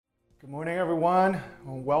Good morning, everyone.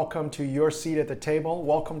 Welcome to your seat at the table.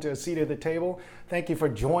 Welcome to a seat at the table. Thank you for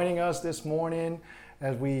joining us this morning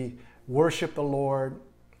as we worship the Lord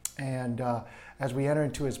and as we enter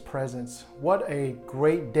into His presence. What a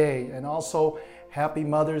great day. And also, happy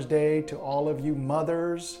Mother's Day to all of you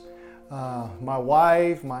mothers, my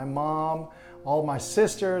wife, my mom, all my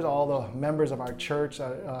sisters, all the members of our church,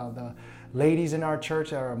 the ladies in our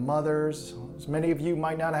church that are mothers. Many of you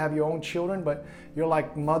might not have your own children, but you're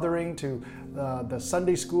like mothering to the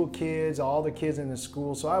Sunday school kids, all the kids in the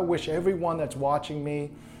school. So I wish everyone that's watching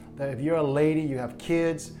me that if you're a lady, you have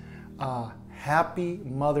kids, happy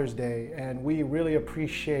Mother's Day. And we really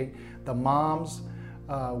appreciate the moms.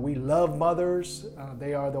 We love mothers.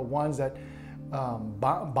 They are the ones that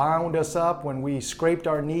bound us up when we scraped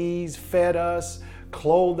our knees, fed us,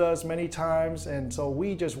 clothed us many times. And so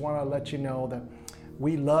we just want to let you know that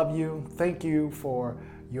we love you. Thank you for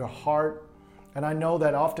your heart. And I know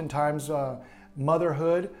that oftentimes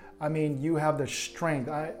motherhood, you have the strength.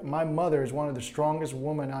 My mother is one of the strongest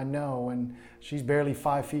women I know, and she's barely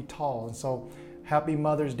 5 feet tall. And so happy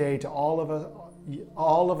Mother's Day to all of us,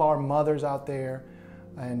 all of our mothers out there,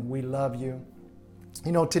 and we love you.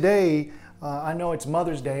 You know, today, I know it's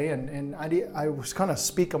Mother's Day, and I was kind of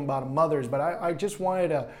speaking about mothers, but I just wanted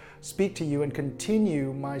to speak to you and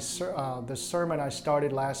continue the sermon I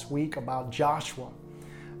started last week about Joshua.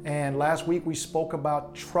 And last week we spoke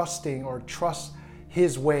about trusting or trust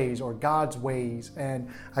His ways or God's ways, and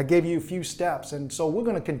I gave you a few steps. And so we're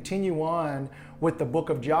going to continue on with the book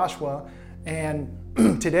of Joshua, and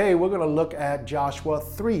today we're going to look at Joshua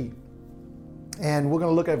 3. And we're going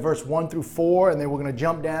to look at verse 1 through 4, and then we're going to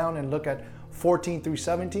jump down and look at 14 through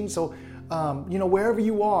 17. So, wherever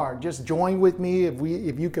you are, just join with me.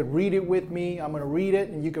 If you could read it with me, I'm going to read it,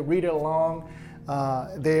 and you could read it along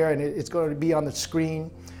there, and it's going to be on the screen.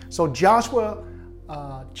 So Joshua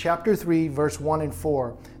chapter 3, verse 1 and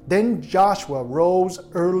 4. Then Joshua rose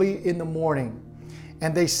early in the morning,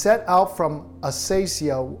 and they set out from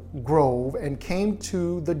Acacia Grove and came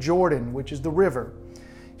to the Jordan, which is the river,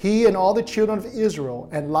 he and all the children of Israel,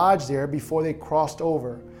 and lodged there before they crossed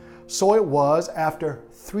over. So it was after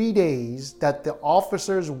 3 days that the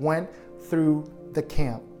officers went through the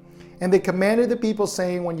camp. And they commanded the people,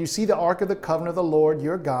 saying, when you see the ark of the covenant of the Lord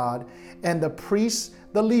your God, and the priests,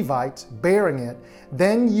 the Levites, bearing it,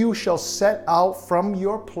 then you shall set out from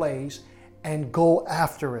your place and go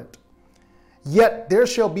after it. Yet there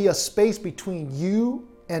shall be a space between you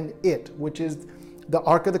and it, which is the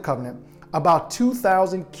ark of the covenant, about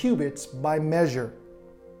 2,000 cubits by measure.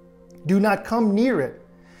 Do not come near it,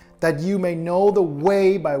 that you may know the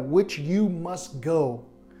way by which you must go,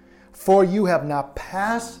 for you have not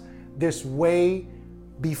passed this way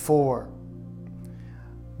before.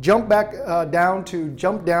 Jump down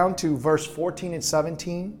to verse 14 and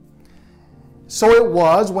 17. So it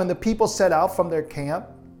was when the people set out from their camp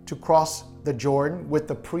to cross the Jordan, with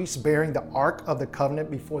the priests bearing the ark of the covenant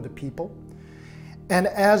before the people. And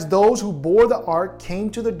as those who bore the ark came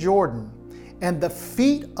to the Jordan, and the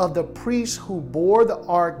feet of the priests who bore the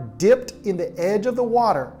ark dipped in the edge of the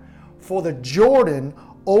water, for the Jordan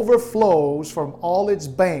overflows from all its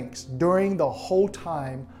banks during the whole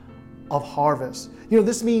time of harvest.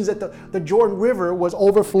 This means that the Jordan River was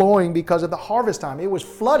overflowing because of the harvest time. It was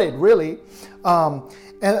flooded, really.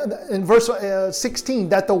 And in verse 16,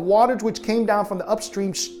 that the waters which came down from the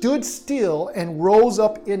upstream stood still and rose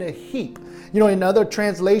up in a heap. In another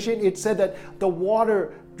translation, it said that the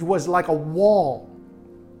water was like a wall,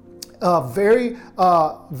 very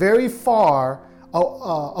far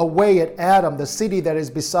away at Adam, the city that is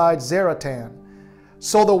beside Zaratan.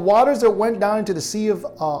 So the waters that went down into the sea of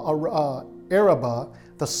Arabah,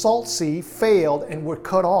 the salt sea, failed and were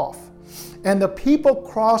cut off. And the people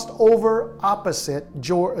crossed over opposite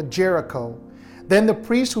Jericho. Then the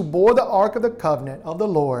priests who bore the ark of the covenant of the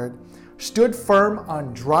Lord stood firm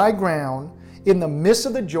on dry ground in the midst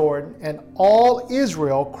of the Jordan, and all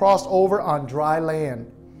Israel crossed over on dry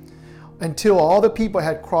land until all the people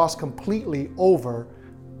had crossed completely over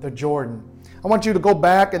the Jordan. I want you to go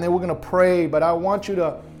back, and then we're going to pray, but I want you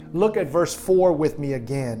to look at verse 4 with me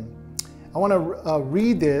again. I want to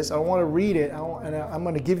read this. I want to read it, and I'm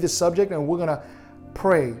going to give you the subject, and we're going to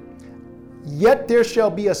pray. Yet there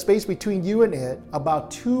shall be a space between you and it,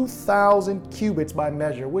 about 2,000 cubits by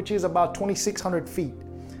measure, which is about 2,600 feet,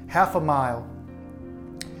 half a mile.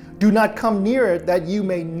 Do not come near it, that you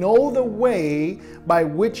may know the way by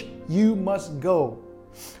which you must go,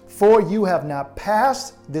 for you have not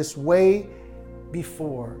passed this way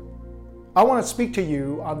before. I want to speak to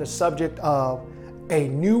you on the subject of a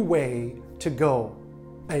new way to go.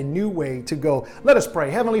 A new way to go. Let us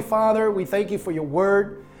pray. Heavenly Father, we thank you for your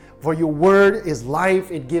word. For your word is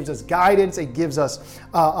life. It gives us guidance. It gives us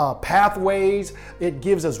pathways. It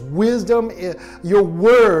gives us wisdom. Your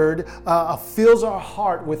word fills our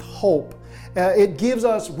heart with hope. It gives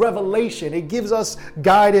us revelation. It gives us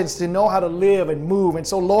guidance to know how to live and move. And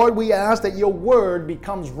so, Lord, we ask that your word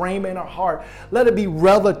becomes rhema in our heart. Let it be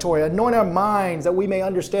revelatory. Anoint our minds that we may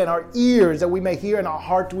understand, our ears that we may hear, and our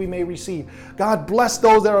heart we may receive. God, bless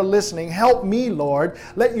those that are listening. Help me, Lord.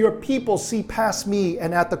 Let your people see past me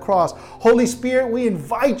and at the cross. Holy Spirit, we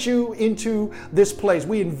invite you into this place.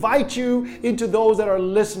 We invite you into those that are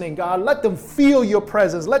listening, God. Let them feel your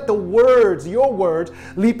presence. Let the words, your words,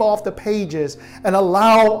 leap off the pages. And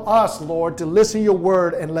allow us, Lord, to listen to your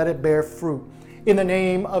word and let it bear fruit. In the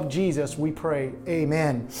name of Jesus, we pray.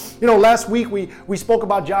 Amen. You know, last week we spoke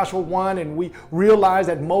about Joshua 1 and we realized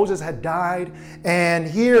that Moses had died. And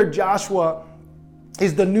here Joshua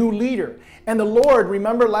is the new leader. And the Lord,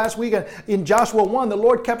 remember last week in Joshua 1, the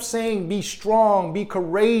Lord kept saying, be strong, be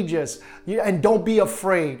courageous, and don't be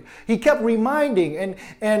afraid. He kept reminding, and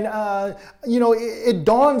it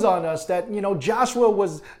dawns on us that, Joshua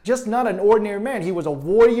was just not an ordinary man. He was a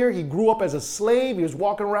warrior. He grew up as a slave. He was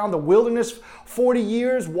walking around the wilderness 40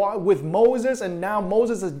 years with Moses, and now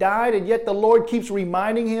Moses has died, and yet the Lord keeps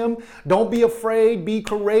reminding him, don't be afraid, be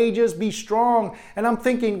courageous, be strong. And I'm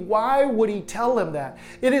thinking, why would he tell him that?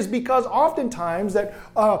 It is because oftentimes that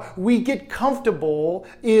we get comfortable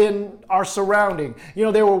in our surrounding.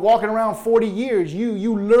 They were walking around 40 years.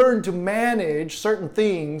 You learn to manage certain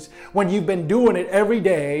things when you've been doing it every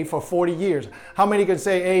day for 40 years. How many can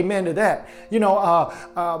say amen to that?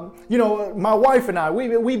 My wife and I,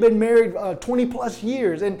 we've been married 20 plus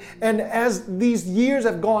years. And as these years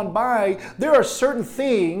have gone by, there are certain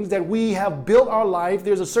things that we have built our life.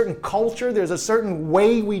 There's a certain culture. There's a certain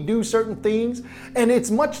way we do certain things. And it's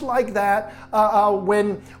much like that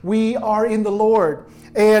when we are in the Lord.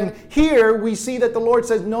 And here we see that the Lord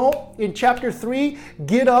says, no, in chapter 3,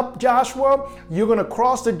 get up, Joshua. You're going to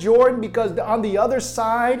cross the Jordan because on the other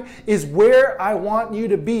side is where I want you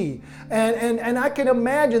to be. And I can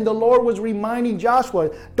imagine the Lord was reminding Joshua,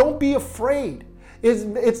 don't be afraid.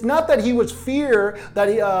 It's not that he was fear that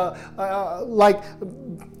he,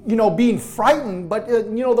 being frightened, but the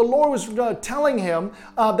Lord was telling him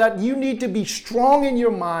that you need to be strong in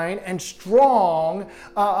your mind and strong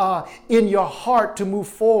in your heart to move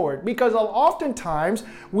forward. Because oftentimes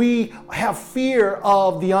we have fear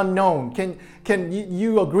of the unknown. Can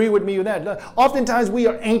you agree with me with that? Oftentimes we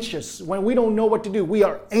are anxious when we don't know what to do. We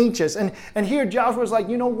are anxious. And here Joshua's like,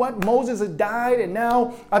 you know what? Moses has died and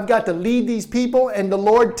now I've got to lead these people. And the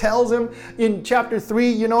Lord tells him in chapter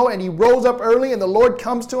 3, and he rose up early and the Lord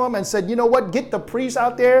comes to him and said, you know what? Get the priests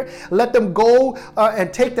out there. Let them go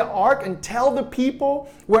and take the ark and tell the people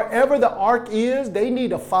wherever the ark is, they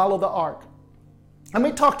need to follow the ark. Let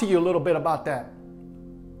me talk to you a little bit about that.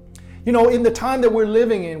 In the time that we're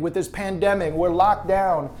living in with this pandemic, we're locked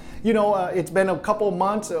down. It's been a couple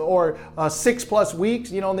months or 6+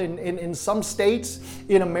 weeks. In some states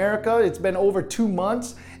in America, it's been over 2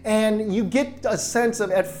 months. And you get a sense of,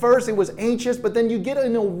 at first it was anxious, but then you get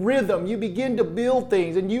in a rhythm. You begin to build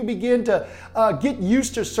things and you begin to get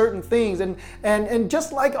used to certain things. And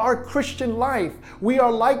just like our Christian life, we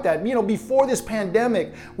are like that. Before this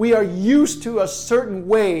pandemic, we are used to a certain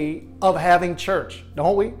way of having church,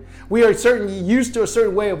 don't we? We are used to a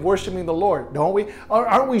certain way of worshiping the Lord, don't we?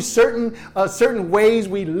 Aren't we certain ways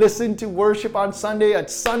we listen to worship on Sunday? At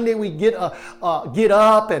Sunday we get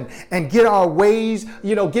up and get our ways,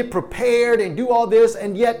 get prepared and do all this.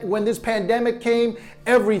 And yet when this pandemic came,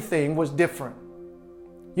 everything was different.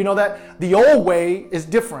 That the old way is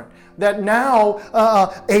different. That now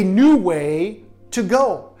a new way to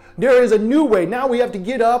go. There is a new way. Now we have to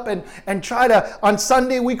get up and try to, on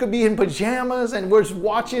Sunday we could be in pajamas and we're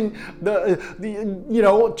watching the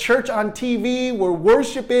church on TV. We're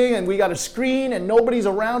worshiping and we got a screen and nobody's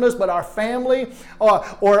around us but our family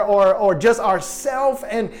or just ourselves.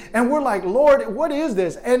 And we're like, Lord, what is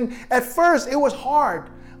this? And at first it was hard.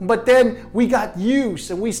 But then we got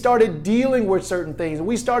used and we started dealing with certain things. And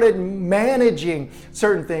we started managing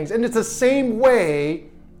certain things. And it's the same way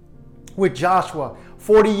with Joshua.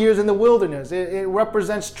 40 years in the wilderness, it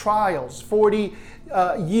represents trials. 40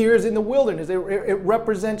 years in the wilderness, it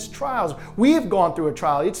represents trials. We have gone through a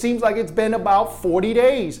trial. It seems like it's been about 40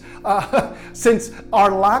 days since our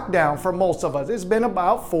lockdown for most of us. It's been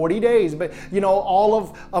about 40 days. But,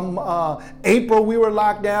 all of April we were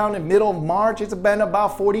locked down, and middle of March, it's been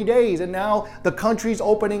about 40 days. And now the country's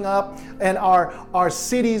opening up and our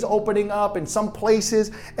cities opening up in some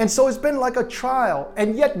places. And so it's been like a trial.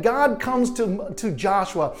 And yet God comes to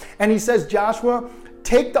Joshua and he says, Joshua,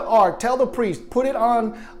 take the ark, tell the priest, put it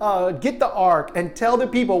on, get the ark, and tell the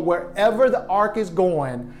people wherever the ark is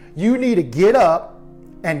going, you need to get up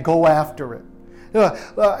and go after it.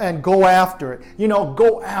 And go after it.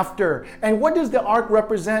 Go after. And what does the ark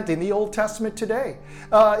represent in the Old Testament today?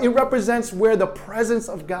 It represents where the presence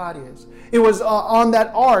of God is. It was on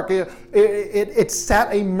that ark. It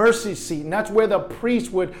sat a mercy seat, and that's where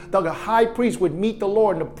the high priest would meet the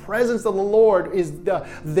Lord, and the presence of the Lord is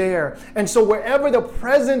there. And so wherever the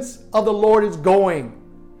presence of the Lord is going,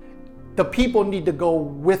 the people need to go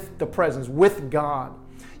with the presence, with God.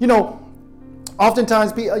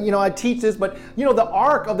 Oftentimes, I teach this, but the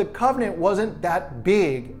Ark of the Covenant wasn't that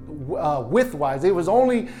big width-wise. It was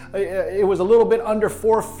a little bit under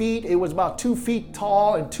 4 feet. It was about 2 feet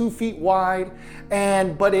tall and 2 feet wide,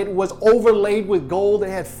 but it was overlaid with gold. It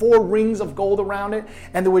had 4 rings of gold around it,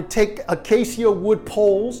 and they would take acacia wood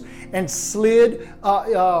poles and slid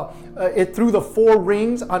it through the 4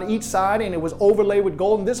 rings on each side, and it was overlaid with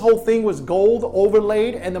gold. And this whole thing was gold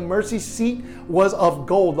overlaid, and the mercy seat was of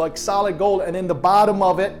gold, like solid gold. And then the bottom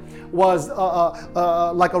of it was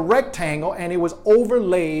like a rectangle, and it was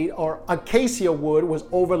overlaid, or acacia wood was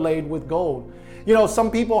overlaid with gold. Some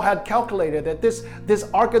people had calculated that this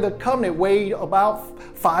Ark of the Covenant weighed about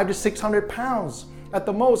 500 to 600 pounds at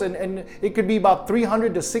the most, and it could be about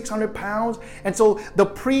 300 to 600 pounds. And so the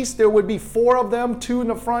priests, there would be 4 of them, 2 in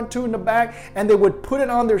the front, 2 in the back, and they would put it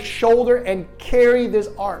on their shoulder and carry this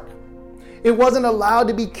ark. It wasn't allowed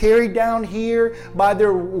to be carried down here by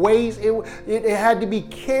their waist. It had to be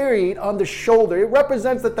carried on the shoulder. It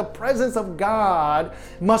represents that the presence of God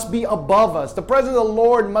must be above us. The presence of the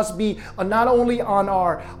Lord must be not only on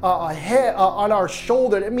our head, on our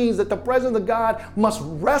shoulder. It means that the presence of God must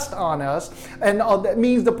rest on us. And that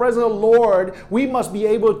means the presence of the Lord, we must be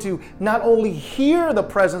able to not only hear the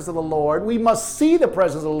presence of the Lord, we must see the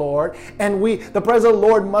presence of the Lord, and the presence of the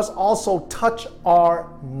Lord must also touch our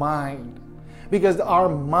mind. Because our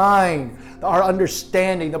mind, our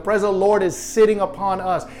understanding, the presence of the Lord is sitting upon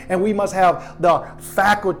us, and we must have the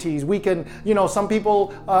faculties. We can, some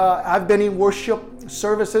people, I've been in worship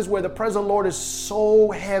services where the presence of the Lord is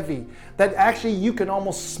so heavy that actually you can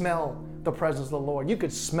almost smell the presence of the Lord. You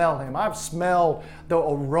could smell Him. I've smelled the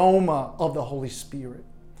aroma of the Holy Spirit.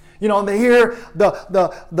 And here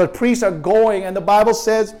the priests are going, and the Bible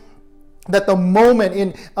says that the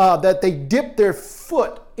moment that they dip their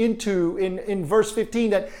foot into, in verse 15,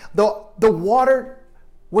 that the water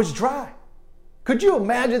was dry. Could you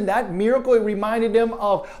imagine that miracle? It reminded them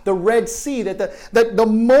of the Red Sea, that the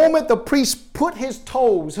moment the priest put his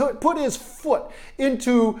foot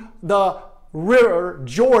into the river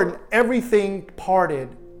Jordan, everything parted.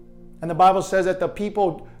 And the Bible says that the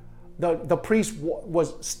priest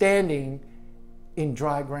was standing in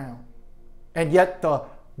dry ground. And yet the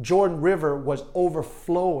Jordan River was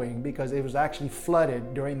overflowing because it was actually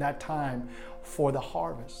flooded during that time for the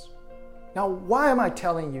harvest. Now, why am I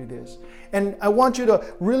telling you this? And I want you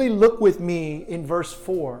to really look with me in verse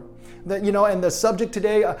 4. That, and the subject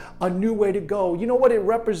today, a new way to go. You know what it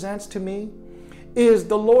represents to me? Is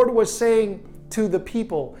the Lord was saying to the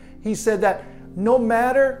people, He said that no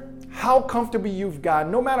matter how comfortable you've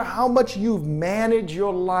gotten, no matter how much you've managed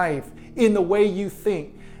your life in the way you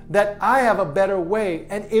think, that I have a better way.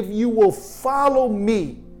 And if you will follow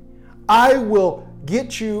me, I will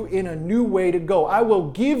get you in a new way to go. I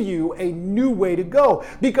will give you a new way to go,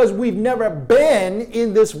 because we've never been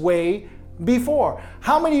in this way before.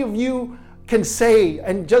 How many of you can say,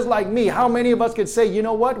 and just like me, how many of us can say, you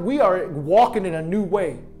know what? We are walking in a new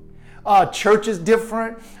way. Church is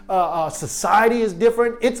different. Society is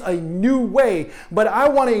different. It's a new way. But I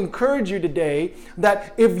want to encourage you today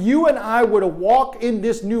that if you and I were to walk in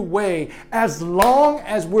this new way, as long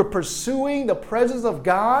as we're pursuing the presence of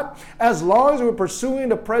God, as long as we're pursuing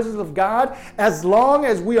the presence of God, as long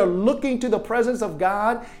as we are looking to the presence of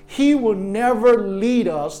God, He will never lead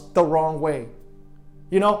us the wrong way.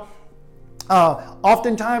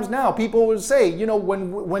 Oftentimes now people will say,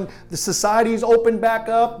 when the society's open back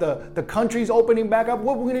up, the country's opening back up,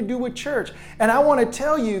 what we're going to do with church? And I want to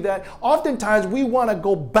tell you that oftentimes we want to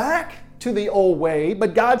go back to the old way,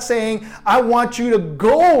 but God's saying, I want you to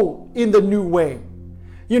go in the new way.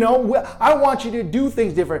 I want you to do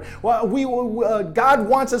things different. God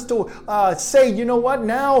wants us to say, you know what?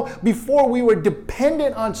 Now, before we were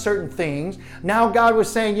dependent on certain things, now God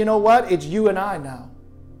was saying, you know what? It's you and I now.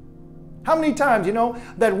 How many times,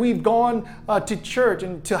 that we've gone to church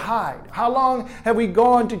and to hide? How long have we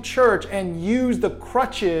gone to church and used the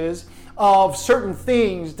crutches of certain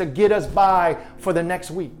things to get us by for the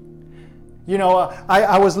next week?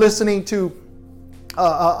 I was listening to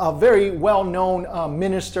a very well-known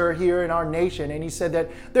minister here in our nation, and he said that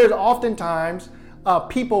there's oftentimes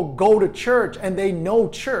people go to church and they know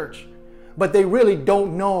church, but they really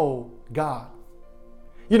don't know God.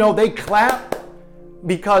 You know, they clap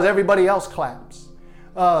because everybody else claps.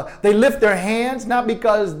 They lift their hands not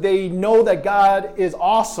because they know that God is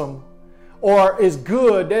awesome or is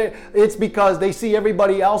good. It's because they see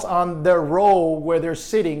everybody else on their row where they're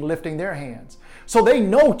sitting lifting their hands. So they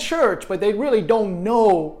know church, but they really don't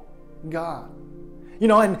know God. You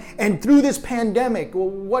know, and through this pandemic,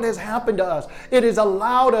 what has happened to us? It has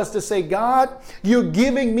allowed us to say, God, you're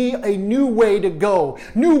giving me a new way to go,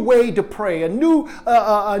 new way to pray, a new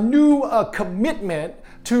commitment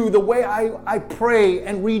to the way I pray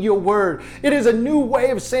and read your word. It is a new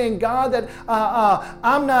way of saying, God, that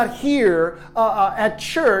I'm not here at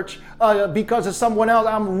church because of someone else.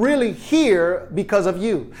 I'm really here because of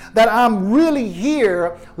you. That I'm really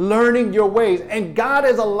here learning your ways. And God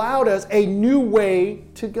has allowed us a new way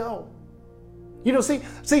to go. You know, see,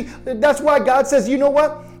 that's why God says, you know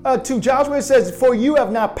what? To Joshua it says, for you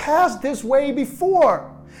have not passed this way before.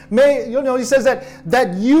 He says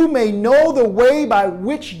that you may know the way by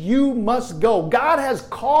which you must go. God has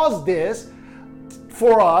caused this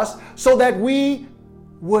for us so that we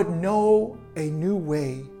would know a new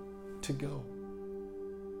way to go.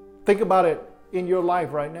 Think about it in your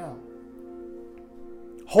life right now.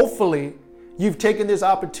 Hopefully, you've taken this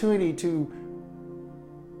opportunity to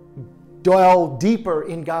dwell deeper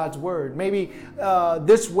in God's word. Maybe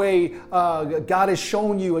this way God has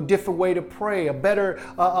shown you a different way to pray, a better,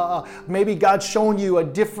 maybe God's shown you a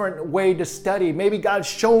different way to study. Maybe God's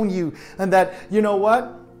shown you and that, you know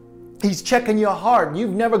what? He's checking your heart.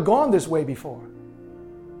 You've never gone this way before,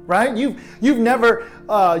 right? You've never,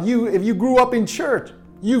 if you grew up in church,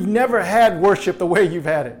 you've never had worship the way you've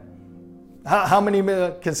had it. How many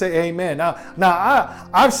can say amen? Now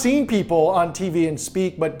I've seen people on TV and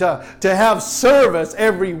speak, but to have service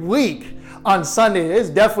every week on Sunday is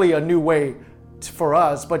definitely a new way for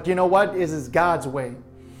us. But you know what? It is God's way.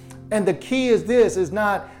 And the key is this, is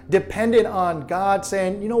not dependent on God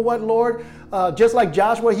saying, you know what, Lord? Just like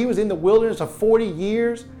Joshua, he was in the wilderness for 40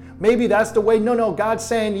 years. Maybe that's the way. No, God's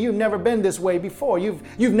saying you've never been this way before.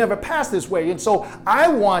 You've never passed this way. And so I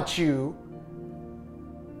want you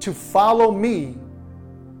to follow me,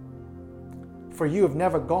 for you have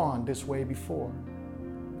never gone this way before.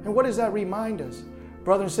 And what does that remind us?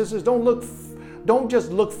 Brothers and sisters, don't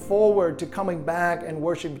just look forward to coming back and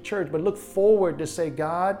worshiping church, but look forward to say,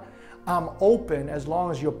 God, I'm open as long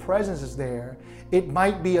as your presence is there. It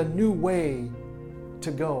might be a new way to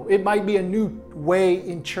go. It might be a new way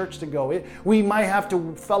in church to go. We might have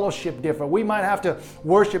to fellowship different. We might have to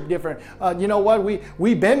worship different. You know what?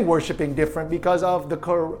 We've been worshiping different because of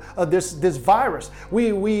this virus.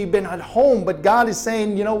 We've been at home, but God is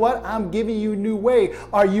saying, you know what? I'm giving you a new way.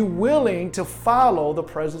 Are you willing to follow the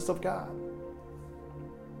presence of God?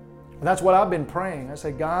 And that's what I've been praying. I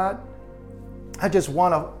say, God, I just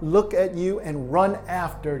want to look at you and run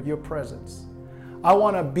after your presence. I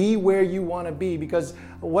want to be where you want to be, because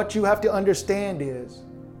what you have to understand is,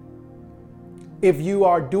 if you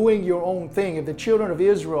are doing your own thing, if the children of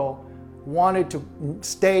Israel wanted to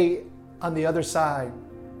stay on the other side,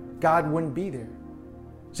 God wouldn't be there.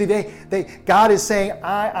 See, God is saying,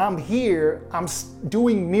 I'm here, I'm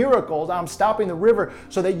doing miracles, I'm stopping the river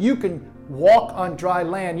so that you can walk on dry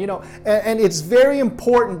land. You know, and it's very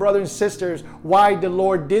important, brothers and sisters, why the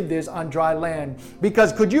Lord did this on dry land.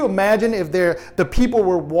 Because could you imagine if the people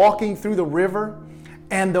were walking through the river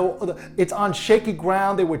and it's on shaky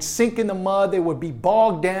ground, they would sink in the mud, they would be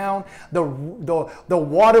bogged down, the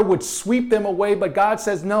water would sweep them away. But God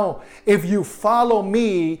says, no, if you follow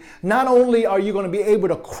me, not only are you going to be able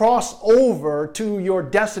to cross over to your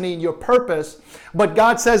destiny and your purpose, but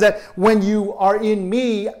God says that when you are in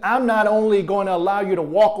me, I'm not only going to allow you to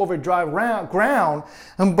walk over dry ground,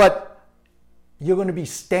 but you're going to be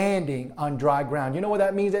standing on dry ground. You know what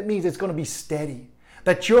that means? That means it's going to be steady.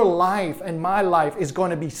 That your life and my life is going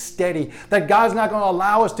to be steady. That God's not going to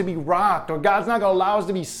allow us to be rocked, or God's not going to allow us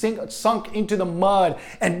to be sunk into the mud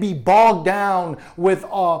and be bogged down with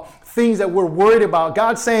things that we're worried about.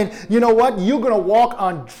 God's saying, you know what? You're going to walk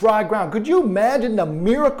on dry ground. Could you imagine the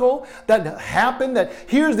miracle that happened? That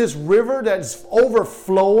here's this river that's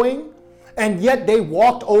overflowing, and yet they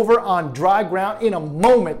walked over on dry ground in a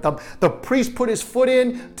moment. The priest put his foot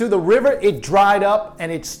into the river, it dried up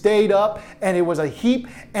and it stayed up, and it was a heap,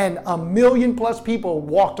 and 1 million plus people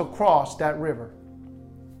walked across that river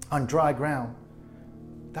on dry ground.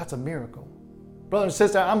 That's a miracle. Brother and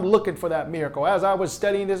sister, I'm looking for that miracle. As I was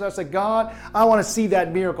studying this, I said, God, I want to see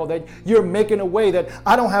that miracle, that you're making a way that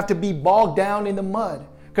I don't have to be bogged down in the mud.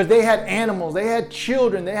 Because they had animals, they had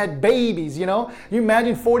children, they had babies, you know. You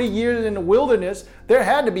imagine 40 years in the wilderness, there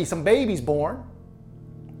had to be some babies born.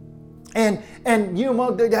 And you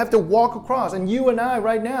know, they have to walk across. And you and I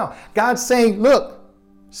right now, God's saying, look,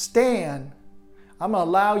 stand. I'm going to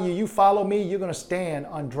allow you, you follow me, you're going to stand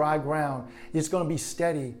on dry ground. It's going to be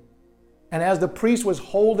steady. And as the priest was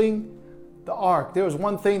holding the ark, there was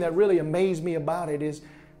one thing that really amazed me about it is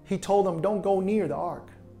he told them, don't go near the ark.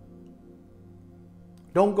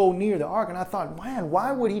 Don't go near the ark. And I thought, man,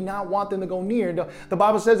 why would he not want them to go near? The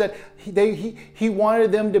Bible says that he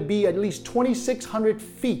wanted them to be at least 2,600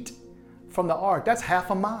 feet from the ark. That's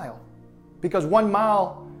half a mile, because 1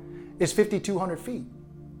 mile is 5,200 feet.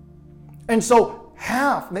 And so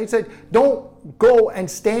half, they said, don't go and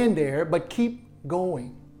stand there, but keep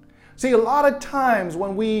going. See, a lot of times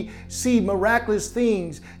when we see miraculous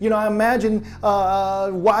things, you know, I imagine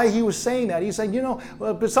why he was saying that. He said, you know,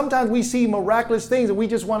 but sometimes we see miraculous things and we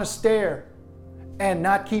just want to stare and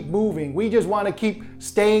not keep moving. We just want to keep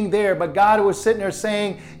staying there. But God was sitting there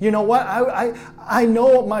saying, you know what, I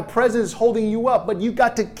know my presence is holding you up, but you've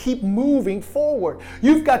got to keep moving forward.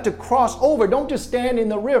 You've got to cross over. Don't just stand in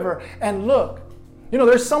the river and look. You know,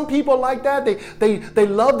 there's some people like that. They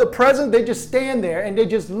love the presence. They just stand there and they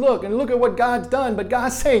just look and look at what God's done. But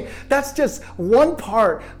God's saying, that's just one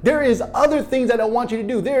part. There is other things that I want you to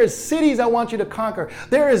do. There is cities I want you to conquer.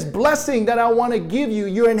 There is blessing that I want to give you.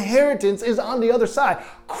 Your inheritance is on the other side.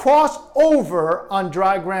 Cross over on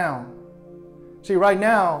dry ground. See, right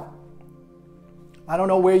now, I don't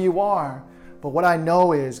know where you are, but what I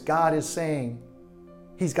know is God is saying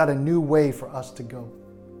He's got a new way for us to go.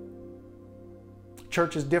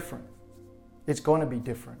 Church is different. It's going to be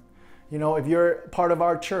different. You know, if you're part of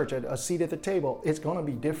our church, a seat at the table, it's going to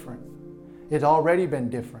be different. It's already been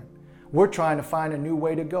different. We're trying to find a new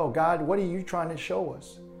way to go. God, what are you trying to show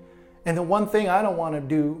us? And the one thing I don't want to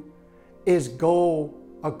do is go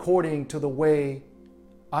according to the way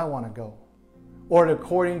I want to go, or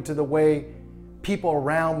according to the way people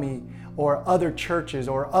around me or other churches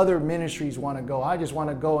or other ministries want to go. I just want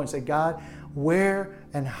to go and say, God, where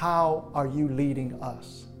and how are you leading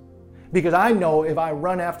us? Because I know if I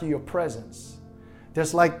run after your presence,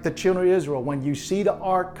 just like the children of Israel, when you see the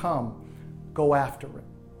ark come, go after it.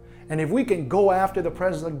 And if we can go after the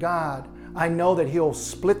presence of God, I know that He'll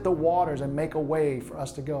split the waters and make a way for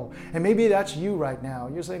us to go. And maybe that's you right now.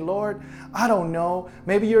 You say, Lord, I don't know.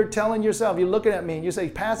 Maybe you're telling yourself, you're looking at me and you say,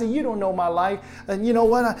 Pastor, you don't know my life. And you know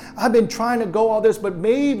what? I've been trying to go all this, but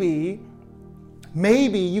maybe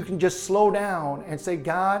you can just slow down and say,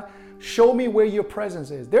 God, show me where your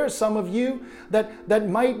presence is. There are some of you that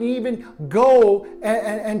might even go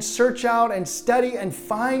and search out and study and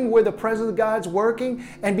find where the presence of God's working.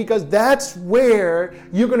 And because that's where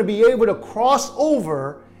you're going to be able to cross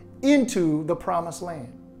over into the promised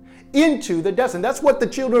land, into the destiny. That's what the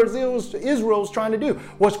children of Israel was trying to do,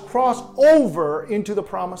 was cross over into the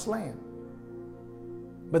promised land.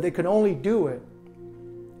 But they could only do it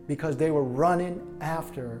because they were running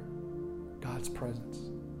after God's presence.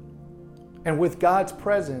 And with God's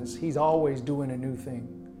presence, He's always doing a new thing.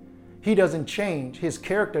 He doesn't change. His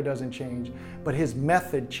character doesn't change, but His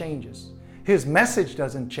method changes. His message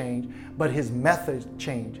doesn't change, but His methods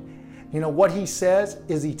change. You know, what He says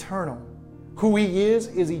is eternal. Who He is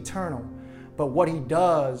eternal, but what He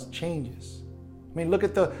does changes. I mean, look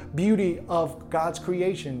at the beauty of God's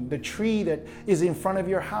creation. The tree that is in front of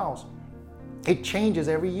your house, it changes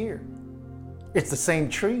every year. It's the same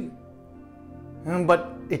tree,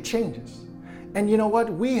 but it changes. And you know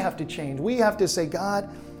what? We have to change. We have to say, God,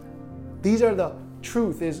 these are the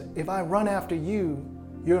truth is, if I run after you,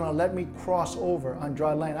 you're going to let me cross over on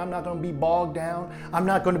dry land. I'm not going to be bogged down. I'm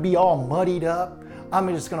not going to be all muddied up. I'm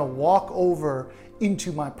just going to walk over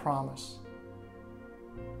into my promise.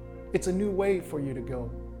 It's a new way for you to go.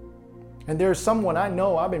 And there's someone I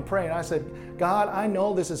know, I've been praying. I said, God, I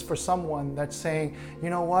know this is for someone that's saying, you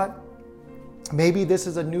know what? Maybe this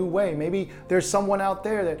is a new way. Maybe there's someone out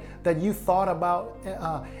there that you thought about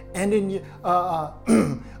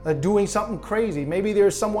doing something crazy. Maybe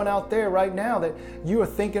there's someone out there right now that you are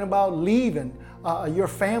thinking about leaving your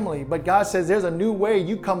family. But God says there's a new way.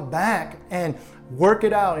 You come back and work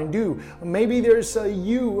it out and do. Maybe there's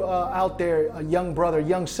you out there, a young brother,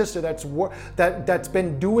 young sister that's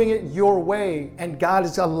been doing it your way, and God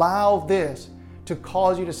has allowed this to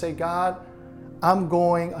cause you to say, God, I'm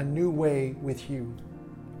going a new way with you.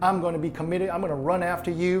 I'm going to be committed. I'm going to run after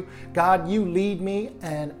you. God, you lead me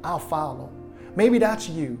and I'll follow. Maybe that's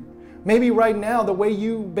you. Maybe right now the way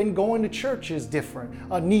you've been going to church is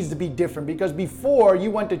different, needs to be different, because before you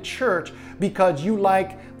went to church because you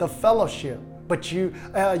like the fellowship, but you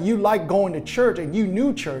like going to church and you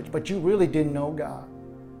knew church, but you really didn't know God.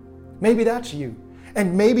 Maybe that's you.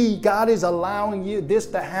 And maybe God is allowing you this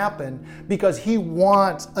to happen because He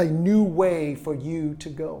wants a new way for you to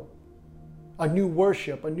go. A new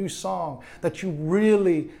worship, a new song, that you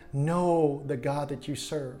really know the God that you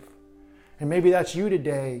serve. And maybe that's you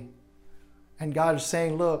today. And God is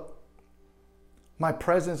saying, look, my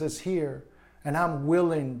presence is here, and I'm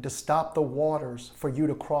willing to stop the waters for you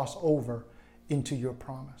to cross over into your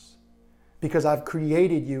promise, because I've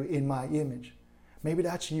created you in my image. Maybe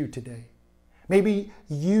that's you today. Maybe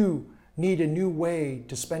you need a new way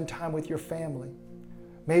to spend time with your family.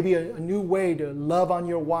 Maybe a new way to love on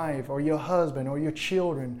your wife or your husband or your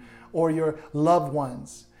children or your loved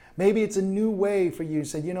ones. Maybe it's a new way for you to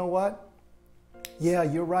say, you know what? Yeah,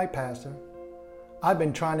 you're right, Pastor. I've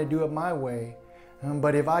been trying to do it my way.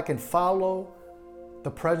 But if I can follow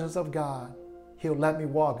the presence of God, He'll let me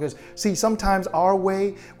walk. Because see, sometimes our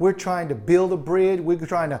way, we're trying to build a bridge. We're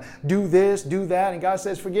trying to do this, do that. And God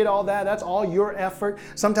says, forget all that. That's all your effort.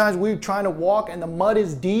 Sometimes we're trying to walk and the mud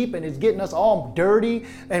is deep and it's getting us all dirty.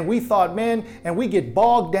 And we thought, man, and we get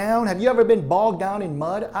bogged down. Have you ever been bogged down in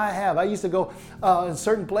mud? I have. I used to go in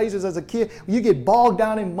certain places as a kid. You get bogged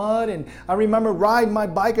down in mud. And I remember riding my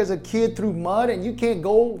bike as a kid through mud, and you can't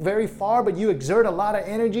go very far, but you exert a lot of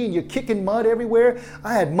energy and you're kicking mud everywhere.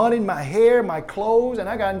 I had mud in my hair, my clothes, and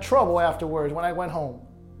I got in trouble afterwards when I went home.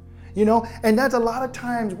 You know, and that's a lot of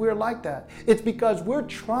times we're like that. It's because we're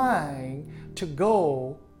trying to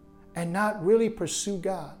go and not really pursue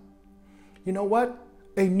God. You know what?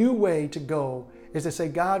 A new way to go is to say,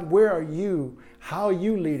 God, where are you? How are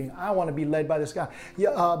you leading? I want to be led by this guy,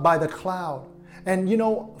 by the cloud. And you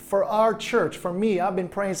know, for our church, for me, I've been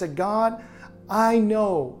praying and said, God, I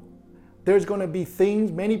know there's going to be things,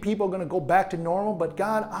 many people are going to go back to normal, but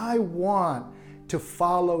God, I want to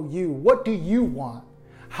follow you. What do you want?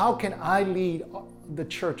 How can I lead the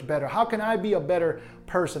church better? How can I be a better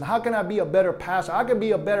person? How can I be a better pastor? How can I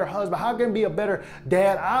be a better husband? How can I be a better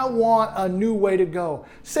dad? I want a new way to go.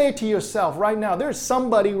 Say it to yourself right now. There's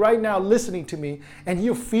somebody right now listening to me and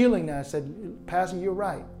you're feeling that. I said, Pastor, you're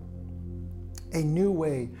right. A new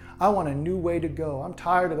way. I want a new way to go. I'm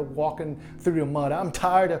tired of walking through the mud. I'm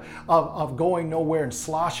tired of going nowhere and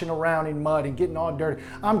sloshing around in mud and getting all dirty.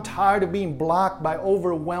 I'm tired of being blocked by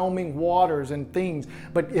overwhelming waters and things.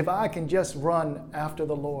 But if I can just run after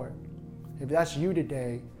the Lord, if that's you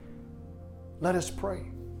today, let us pray.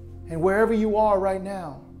 And wherever you are right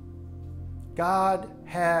now, God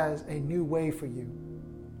has a new way for you.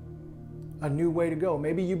 A new way to go.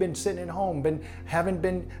 Maybe you've been sitting at home, haven't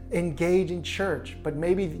been engaged in church, but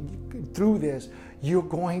maybe through this, you're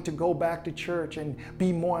going to go back to church and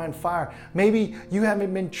be more on fire. Maybe you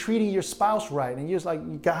haven't been treating your spouse right, and you're just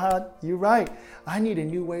like, God, you're right. I need a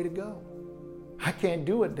new way to go. I can't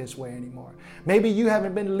do it this way anymore. Maybe you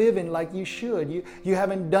haven't been living like you should. You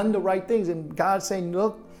haven't done the right things, and God's saying,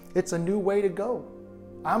 look, it's a new way to go.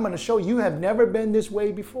 I'm going to show you have never been this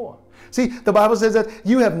way before. See, the Bible says that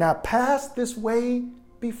you have not passed this way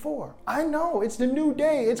before. I know it's the new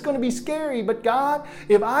day. It's going to be scary, but God,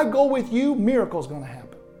 if I go with you, miracles going to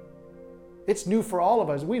happen. It's new for all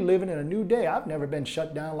of us. We living in a new day. I've never been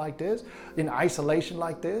shut down like this, in isolation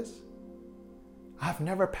like this. I've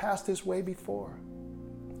never passed this way before.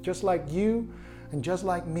 Just like you and just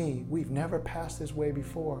like me, we've never passed this way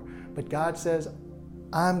before. But God says,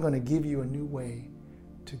 I'm going to give you a new way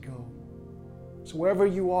to go. So wherever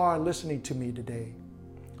you are listening to me today,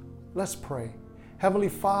 let's pray. Heavenly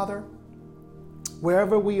Father,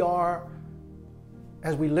 wherever we are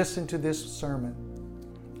as we listen to this sermon,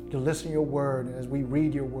 to listen to your word, as we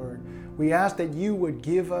read your word, we ask that you would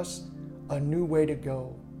give us a new way to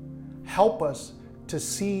go. Help us to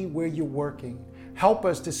see where you're working. Help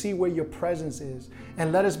us to see where your presence is.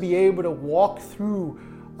 And let us be able to walk through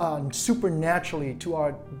supernaturally to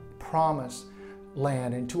our promise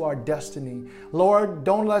land and to our destiny. Lord,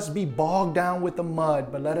 don't let us be bogged down with the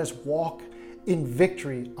mud, but let us walk in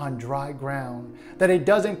victory on dry ground. That it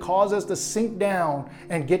doesn't cause us to sink down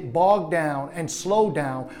and get bogged down and slow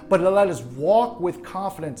down, but let us walk with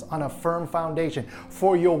confidence on a firm foundation.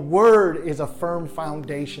 For your word is a firm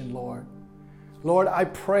foundation, Lord. Lord, I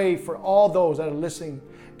pray for all those that are listening,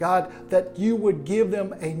 God, that you would give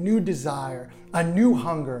them a new desire, a new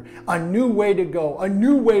hunger, a new way to go, a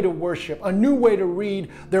new way to worship, a new way to read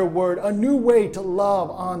their word, a new way to love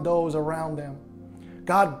on those around them.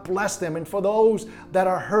 God, bless them. And for those that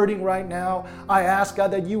are hurting right now, I ask,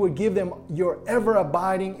 God, that you would give them your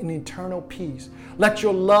ever-abiding and eternal peace. Let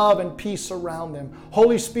your love and peace surround them.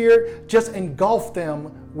 Holy Spirit, just engulf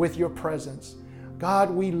them with your presence. God,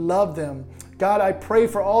 we love them. God, I pray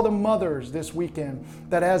for all the mothers this weekend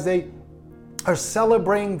that as they are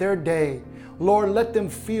celebrating their day, Lord, let them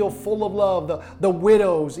feel full of love, the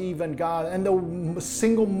widows even, God, and the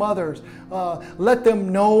single mothers. Let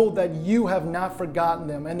them know that you have not forgotten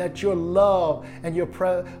them and that your love and your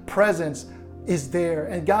presence is there.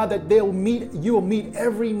 And God, that you will meet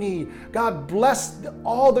every need. God, bless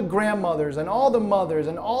all the grandmothers and all the mothers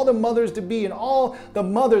and all the mothers to be and all the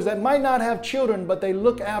mothers that might not have children, but they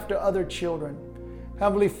look after other children.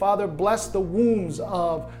 Heavenly Father, bless the wombs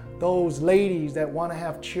of those ladies that want to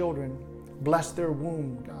have children. Bless their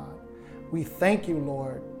womb, God. We thank you,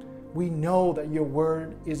 Lord. We know that your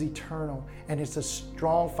word is eternal and it's a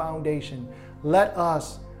strong foundation. Let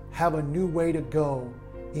us have a new way to go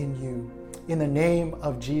in you. In the name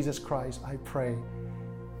of Jesus Christ, I pray.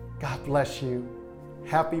 God bless you.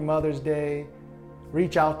 Happy Mother's Day.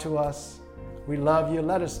 Reach out to us. We love you.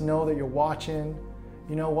 Let us know that you're watching.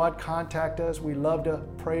 You know what? Contact us. We love to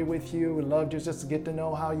pray with you. We love just to get to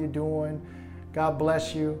know how you're doing. God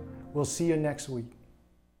bless you. We'll see you next week.